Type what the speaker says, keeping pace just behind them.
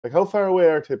Like, how far away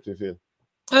are Tip, do you feel?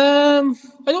 I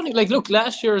don't think, like, look,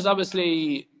 last year's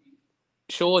obviously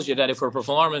shows you that if we're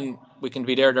performing, we can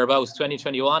be thereabouts.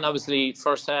 2021, obviously,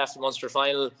 first half, the Munster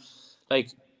final, like,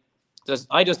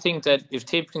 I just think that if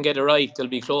Tip can get it right, they'll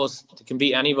be close. They can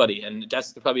beat anybody, and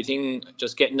that's the probably thing.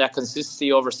 Just getting that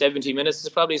consistency over 70 minutes is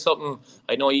probably something.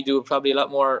 I know you do probably a lot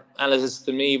more analysis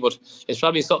than me, but it's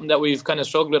probably something that we've kind of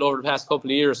struggled with over the past couple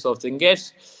of years. So if they can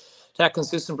get that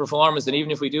consistent performance, and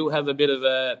even if we do have a bit of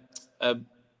a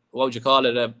what would you call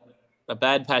it, a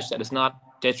bad patch, that is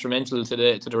not detrimental to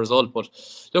the result. But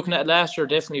looking at last year,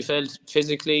 definitely felt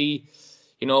physically,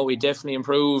 you know, we definitely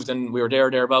improved, and we were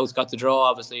thereabouts, got the draw,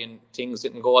 obviously, and things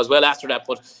didn't go as well after that.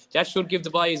 But that should give the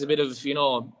boys a bit of, you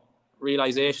know,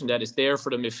 realisation that it's there for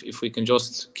them if we can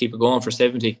just keep it going for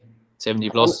 70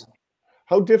 plus.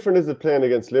 How different is it playing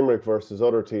against Limerick versus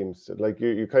other teams? Like,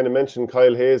 you kind of mentioned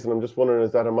Kyle Hayes, and I'm just wondering,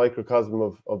 is that a microcosm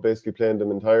of basically playing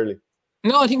them entirely?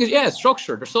 No, I think it's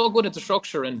structure. They're so good at the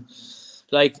structure, and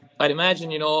like, I'd imagine,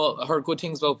 you know, I heard good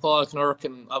things about Paul Knurk,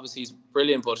 and obviously he's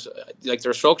brilliant, but like,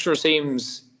 their structure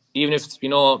seems, even if, you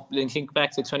know, think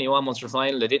back to 21 Munster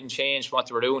final, they didn't change what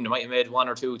they were doing. They might have made one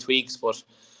or two tweaks, but,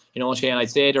 you know, Shane, I'd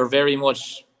say they're very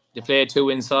much, they play two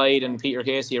inside and Peter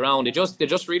Casey around. They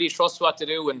just really trust what to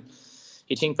do. And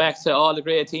you think back to all the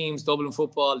great teams, Dublin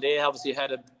football, they obviously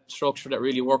had a structure that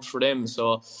really worked for them.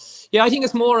 So, yeah, I think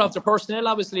it's more of the personnel,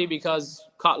 obviously, because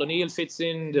Cottle O'Neill fits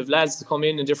in, they've lads to come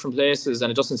in different places, and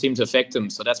it doesn't seem to affect them.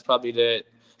 So that's probably the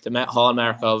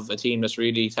hallmark of a team that's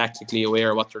really tactically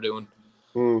aware of what they're doing.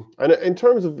 And in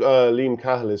terms of Liam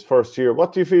Cahill, his first year,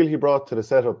 what do you feel he brought to the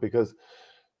setup? Because,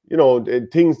 you know,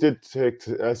 things did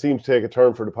seem to take a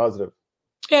turn for the positive.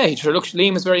 Yeah,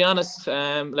 Liam is very honest.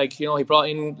 Like, you know, he brought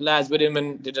in lads with him,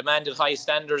 and they demanded high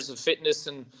standards of fitness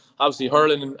and obviously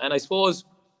hurling. And I suppose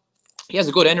he has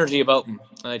a good energy about him.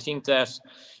 And I think that,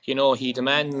 you know, he'll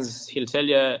tell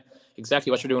you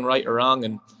exactly what you're doing right or wrong.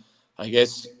 And I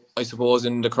suppose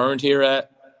in the current era,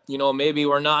 you know, maybe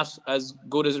we're not as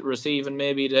good as receiving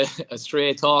maybe a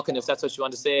straight talking, if that's what you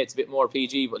want to say. It's a bit more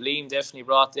PG. But Liam definitely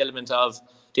brought the element of,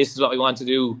 this is what we want to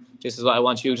do, this is what I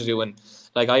want you to do. And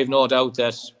like, I have no doubt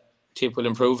that Tip will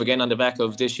improve again on the back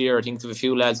of this year. I think there's a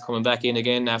few lads coming back in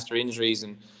again after injuries,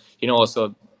 and, you know,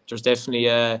 so there's definitely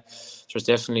a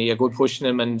good push in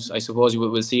him, and I suppose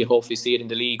we'll hopefully see it in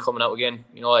the league coming out again.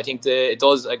 You know, I think it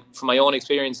does, like, from my own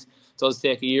experience, it does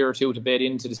take a year or two to bed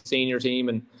into the senior team,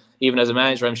 and even as a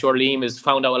manager, I'm sure Liam has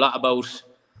found out a lot about,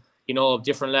 you know,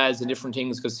 different lads and different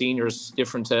things, because seniors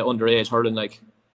different to underage hurling, like.